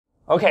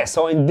Okay,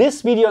 so in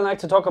this video I'd like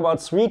to talk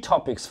about three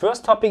topics.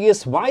 First topic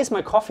is, why is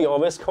my coffee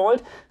always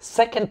cold?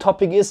 Second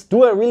topic is,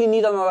 do I really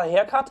need another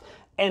haircut?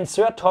 And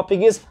third topic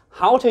is,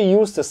 how to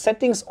use the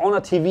settings on a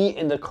TV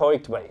in the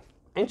correct way.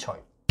 Enjoy!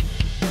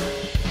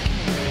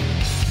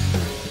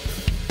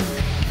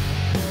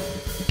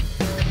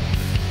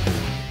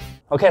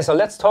 Okay, so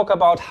let's talk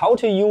about how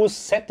to use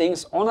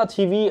settings on a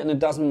TV, and it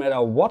doesn't matter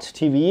what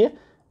TV,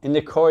 in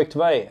the correct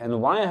way.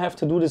 And why I have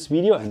to do this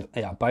video, and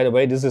yeah, by the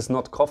way, this is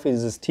not coffee,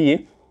 this is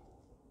tea.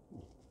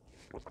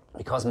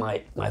 Because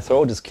my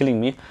throat is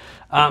killing me.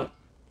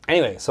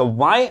 Anyway, so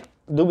why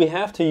do we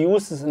have to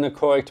use this in the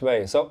correct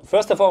way? So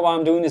first of all, while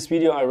I'm doing this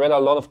video, I read a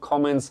lot of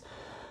comments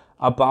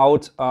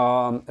about,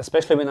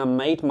 especially when I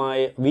made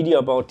my video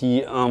about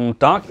the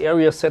dark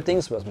area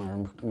settings. Where's my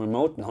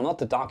remote? No, not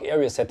the dark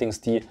area settings,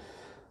 the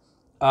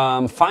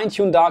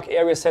fine-tuned dark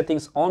area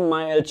settings on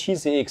my LG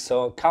CX.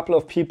 So a couple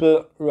of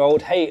people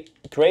wrote, hey,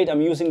 great,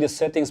 I'm using the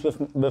settings with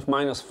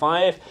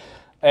 -5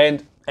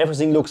 and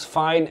everything looks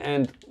fine.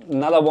 And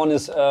another one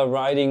is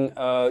writing,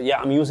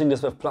 yeah, I'm using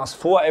this with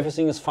 +4,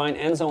 everything is fine,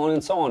 and so on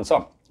and so on.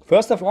 So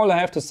first of all, I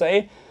have to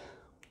say,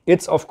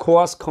 it's of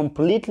course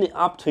completely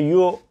up to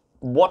you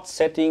what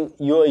setting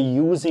you're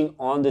using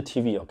on the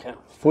TV, okay?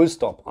 Full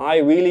stop. I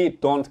really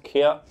don't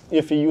care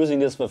if you're using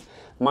this with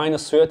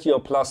 -30 or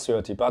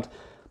 +30, but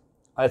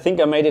I think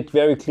I made it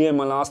very clear in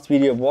my last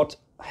video what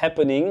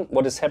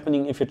is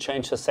happening if you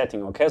change the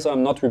setting, okay? So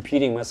I'm not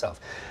repeating myself,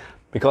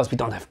 because we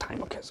don't have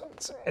time, okay?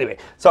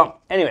 So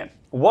anyway,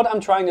 what I'm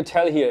trying to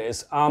tell here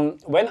is,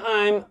 when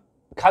I'm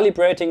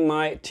calibrating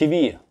my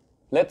TV,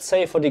 let's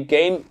say for the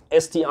game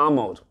SDR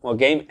mode or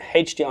game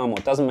HDR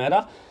mode, doesn't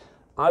matter,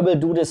 I will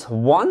do this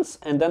once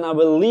and then I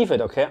will leave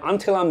it, okay?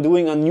 Until I'm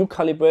doing a new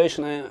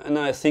calibration and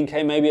I think,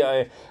 hey, maybe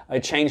I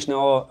changed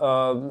now,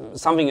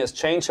 something has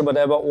changed or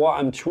whatever, or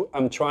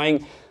I'm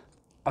trying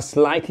a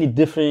slightly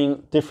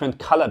different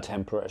color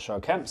temperature,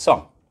 okay?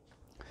 So,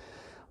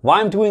 why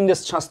I'm doing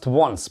this just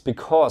once?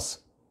 Because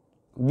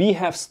we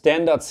have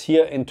standards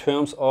here in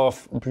terms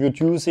of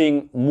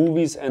producing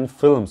movies and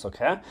films,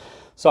 okay?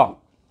 So,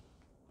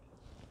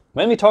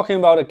 when we're talking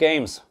about the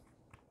games,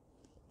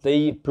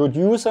 the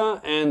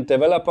producer and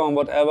developer and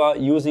whatever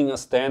using a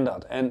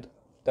standard, and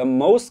the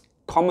most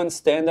common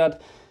standard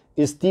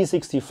is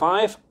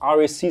D65,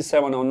 REC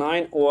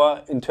 709,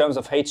 or in terms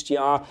of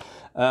HDR,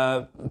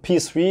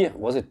 P3,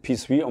 was it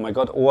P3? Oh my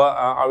god, or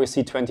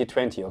REC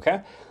 2020,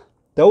 okay?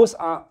 Those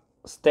are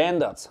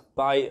standards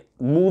by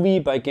movie,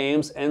 by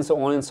games, and so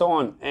on and so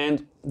on.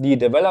 And the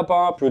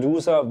developer,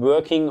 producer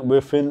working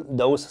within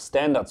those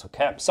standards,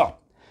 okay? So,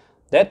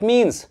 that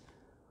means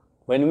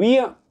when we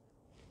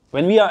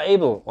are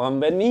able, or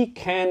when we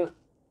can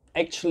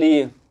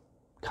actually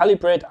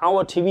calibrate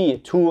our TV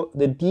to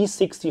the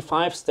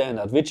D65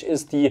 standard, which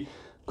is the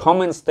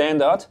common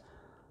standard,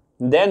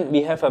 then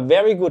we have a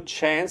very good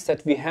chance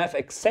that we have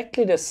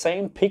exactly the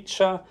same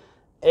picture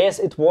as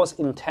it was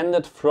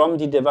intended from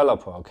the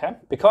developer, okay?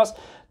 Because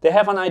they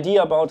have an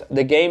idea about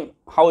the game,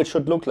 how it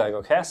should look like,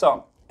 okay?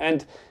 So,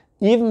 and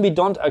even we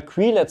don't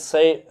agree, let's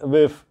say,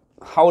 with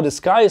how the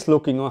sky is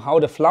looking or how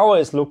the flower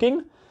is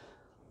looking,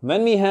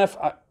 when we have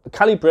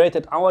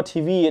calibrated our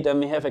TV, then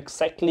we have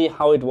exactly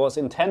how it was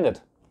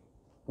intended.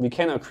 We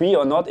can agree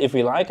or not if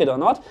we like it or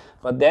not,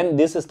 but then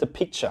this is the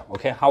picture,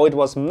 okay, how it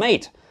was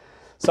made.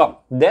 So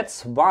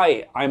that's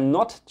why I'm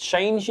not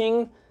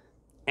changing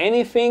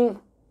anything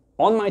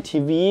on my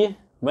TV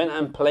when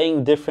I'm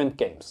playing different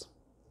games.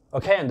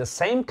 Okay, and the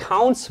same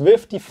counts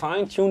with the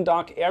fine-tuned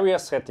dark area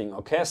setting,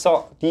 okay?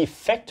 So the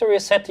factory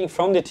setting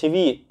from the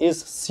TV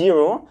is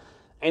 0,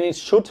 and it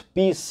should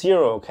be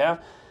 0, okay?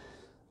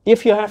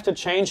 If you have to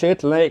change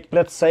it, like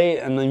let's say,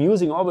 and I'm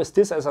using always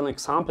this as an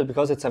example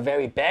because it's a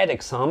very bad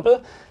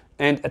example,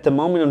 and at the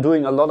moment I'm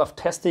doing a lot of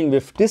testing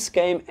with this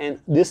game and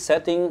this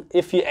setting,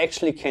 if you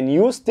actually can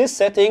use this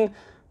setting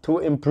to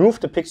improve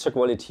the picture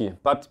quality,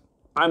 but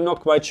I'm not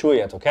quite sure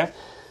yet, okay?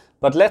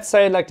 But let's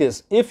say like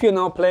this, if you're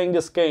now playing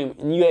this game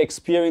and you're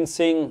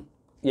experiencing,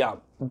 yeah,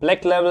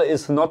 black level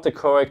is not the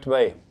correct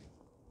way,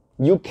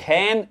 you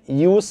can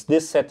use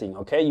this setting,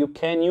 okay? You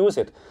can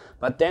use it,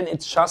 but then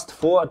it's just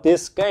for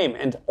this game.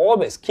 And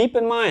always keep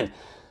in mind,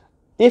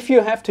 if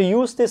you have to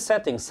use this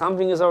setting,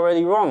 something is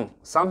already wrong.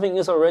 Something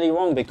is already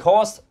wrong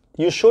because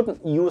you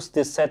shouldn't use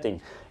this setting.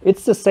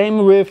 It's the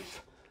same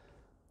with,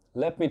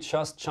 let me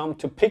just jump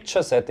to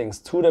picture settings,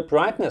 to the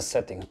brightness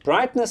setting.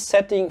 Brightness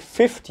setting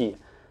 50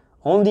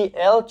 on the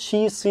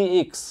LG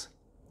CX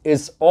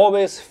is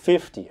always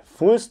 50,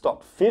 full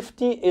stop.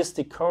 50 is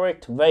the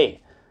correct way,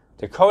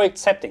 the correct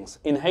settings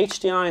in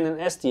HDR and in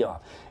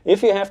SDR.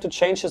 If you have to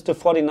change this to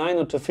 49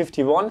 or to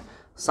 51,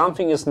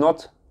 something is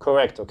not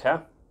correct, okay?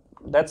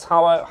 That's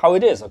how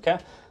it is, okay?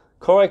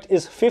 Correct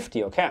is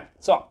 50, okay?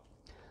 So,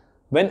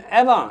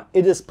 whenever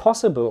it is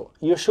possible,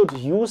 you should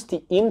use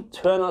the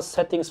internal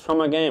settings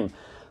from a game.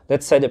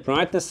 Let's say the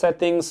brightness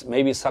settings,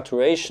 maybe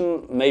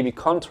saturation, maybe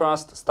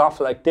contrast, stuff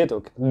like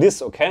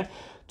this, okay?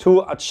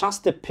 To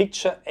adjust the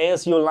picture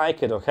as you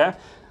like it, okay?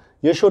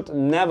 You should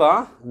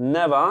never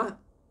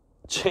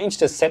change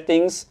the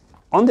settings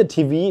on the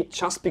TV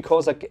just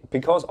because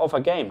of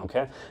a game,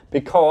 okay?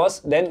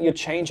 Because then you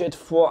change it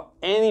for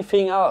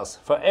anything else,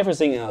 for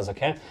everything else,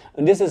 okay?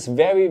 And this is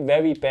very,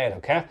 very bad,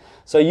 okay?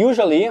 So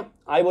usually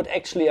I would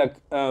actually,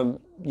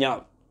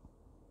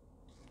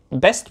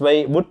 best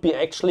way would be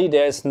actually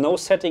there is no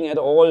setting at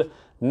all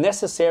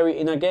necessary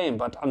in a game.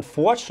 But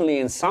unfortunately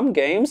in some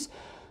games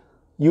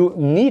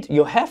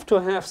you have to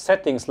have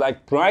settings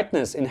like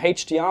brightness in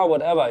HDR,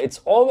 whatever.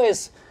 It's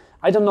always,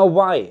 I don't know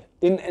why.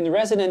 In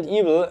Resident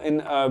Evil,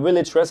 in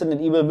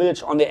Resident Evil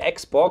Village on the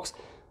Xbox,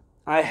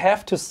 I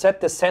have to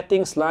set the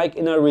settings like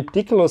in a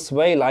ridiculous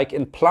way, like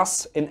in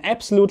plus, in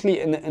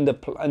absolutely in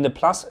the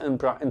plus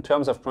in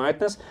terms of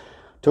brightness,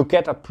 to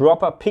get a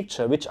proper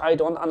picture, which I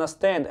don't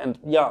understand. And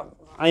yeah,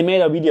 I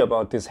made a video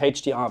about this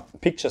HDR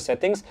picture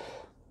settings,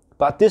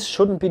 but this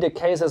shouldn't be the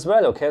case as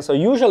well, okay? So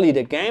usually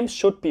the games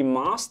should be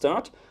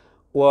mastered,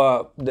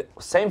 or the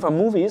same for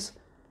movies,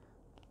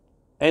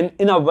 and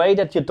in a way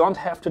that you don't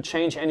have to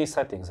change any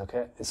settings,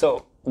 okay?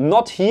 So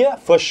not here,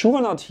 for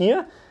sure not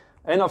here,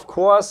 and of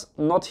course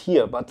not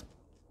here. But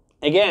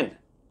again,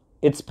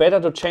 it's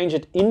better to change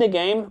it in the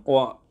game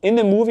or in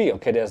the movie.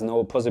 Okay, there's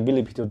no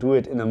possibility to do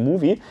it in a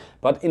movie,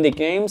 but in the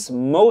games,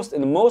 in most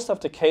of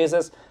the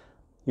cases,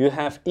 you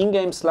have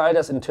in-game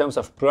sliders in terms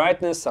of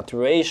brightness,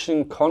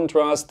 saturation,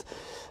 contrast,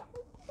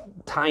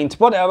 tint,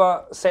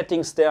 whatever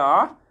settings there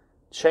are.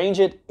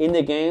 Change it in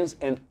the games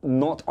and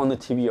not on the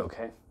TV,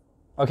 okay?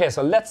 Okay,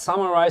 so let's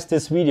summarize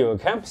this video,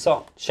 okay?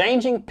 So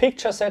changing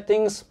picture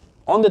settings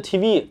on the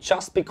TV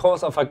just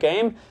because of a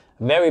game,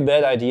 very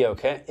bad idea,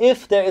 okay?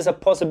 If there is a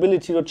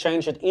possibility to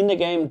change it in the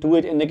game, do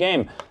it in the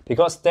game,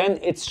 because then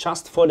it's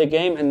just for the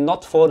game and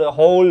not for the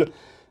whole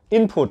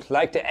input,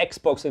 like the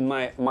Xbox in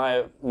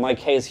my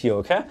case here,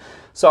 okay?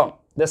 So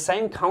the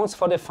same counts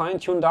for the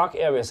fine-tune dark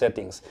area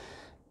settings.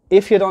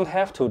 If you don't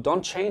have to,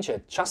 don't change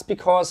it. Just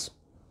because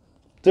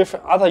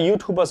different other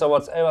YouTubers or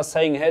whatever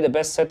saying, hey, the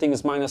best setting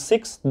is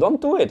 -6, don't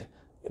do it,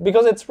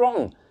 because it's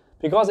wrong,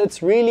 because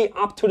it's really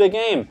up to the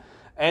game.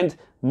 And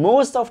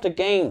most of the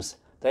games,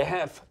 they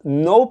have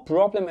no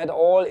problem at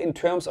all in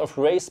terms of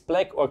raised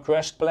black or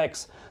crashed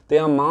blacks. They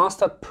are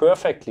mastered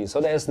perfectly,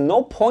 so there's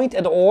no point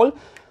at all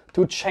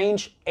to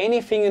change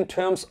anything in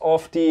terms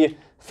of the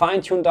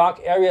fine-tuned dark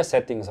area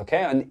settings,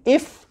 okay? And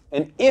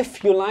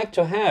if you like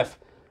to have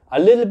a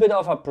little bit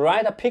of a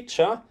brighter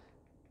picture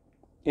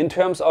in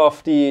terms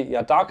of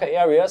the darker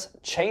areas,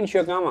 change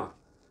your gamma,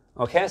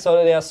 okay? So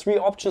there are 3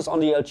 options on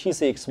the LG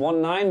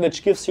CX19,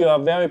 which gives you a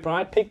very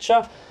bright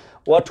picture,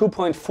 or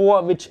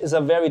 2.4, which is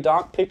a very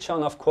dark picture,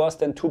 and of course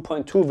then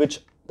 2.2,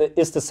 which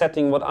is the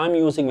setting what I'm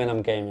using when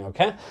I'm gaming,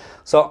 okay?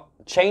 So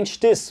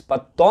change this,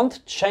 but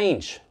don't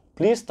change.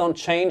 Please don't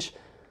change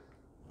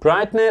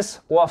brightness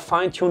or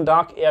fine-tune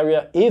dark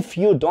area if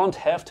you don't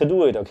have to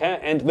do it, okay?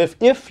 And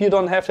with if you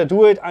don't have to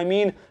do it, I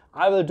mean,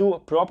 I will do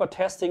proper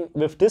testing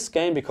with this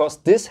game, because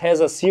this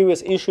has a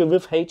serious issue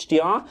with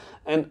HDR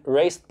and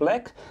raised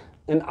black,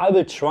 and I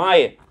will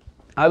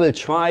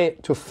try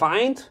to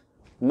find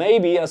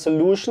maybe a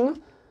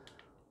solution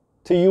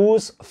to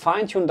use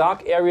fine-tune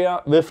dark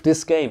area with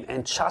this game,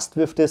 and just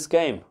with this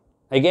game.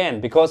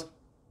 Again, because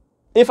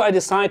if I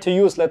decide to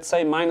use, let's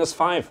say,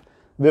 -5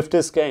 with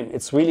this game,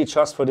 it's really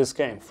just for this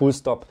game, full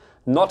stop,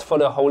 not for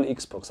the whole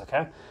Xbox,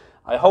 okay?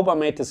 I hope I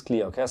made this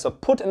clear, okay? So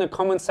put in the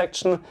comment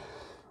section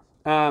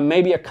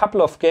maybe a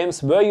couple of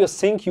games where you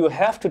think you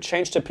have to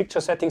change the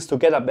picture settings to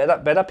get a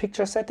better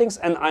picture settings,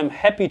 and I'm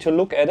happy to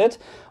look at it,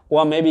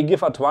 or maybe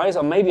give advice,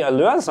 or maybe I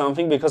learn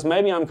something, because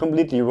maybe I'm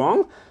completely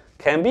wrong,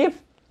 can be,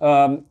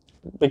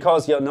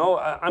 because, you know,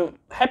 I'm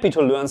happy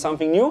to learn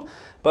something new.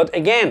 But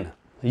again,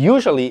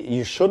 usually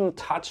you shouldn't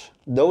touch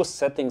those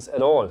settings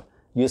at all.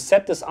 You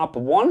set this up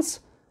once,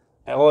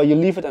 or you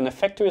leave it in the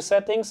factory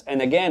settings,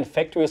 and again,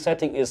 factory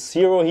setting is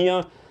 0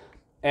 here.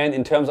 And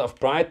in terms of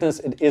brightness,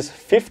 it is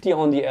 50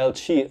 on the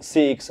LG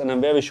CX, and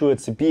I'm very sure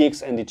it's the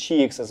BX and the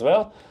GX as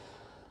well.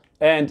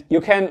 And you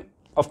can,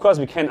 of course,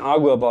 we can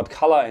argue about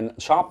color and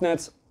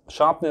sharpness,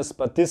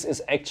 but this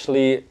is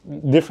actually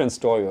different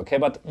story, okay?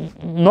 But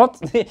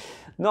not,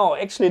 no,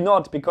 actually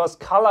not, because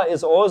color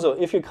is also,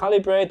 if you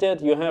calibrate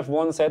it, you have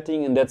one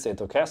setting and that's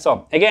it, okay?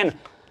 So again,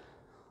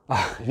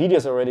 video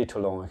is already too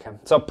long, okay?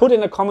 So put in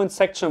the comment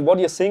section what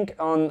you think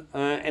on,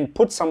 and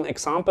put some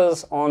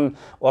examples on,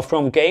 or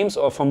from games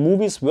or from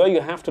movies where you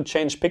have to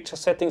change picture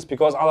settings,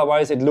 because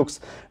otherwise it looks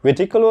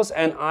ridiculous,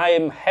 and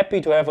I'm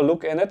happy to have a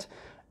look in it,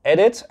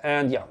 edit,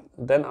 and yeah,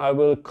 then I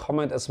will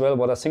comment as well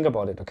what I think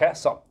about it, okay?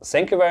 So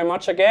thank you very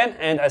much again,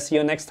 and I see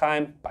you next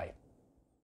time. Bye.